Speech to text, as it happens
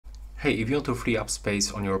Hey, if you want to free up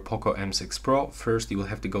space on your POCO M6 Pro, first you will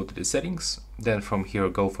have to go to the settings, then from here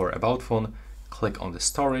go for About Phone, click on the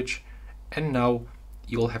storage, and now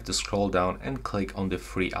you will have to scroll down and click on the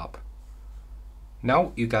free up.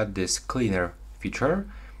 Now you got this cleaner feature,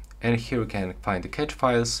 and here you can find the cache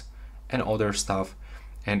files and other stuff.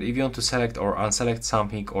 And if you want to select or unselect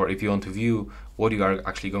something, or if you want to view what you are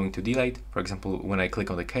actually going to delete, for example, when I click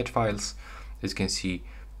on the cache files, as you can see,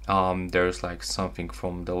 there's like something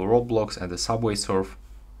from the Roblox and the Subway Surf.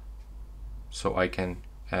 So I can,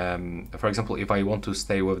 for example, if I want to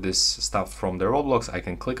stay with this stuff from the Roblox, I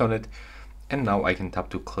can click on it, and now I can tap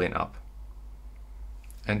to clean up.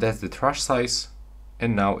 And that's the trash size,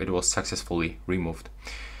 and now it was successfully removed.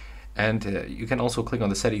 And you can also click on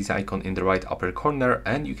the settings icon in the right upper corner,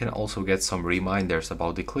 and you can also get some reminders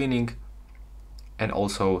about the cleaning and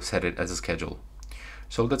also set it as a schedule.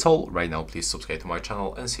 So that's all right now. Please subscribe to my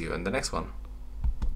channel and see you in the next one.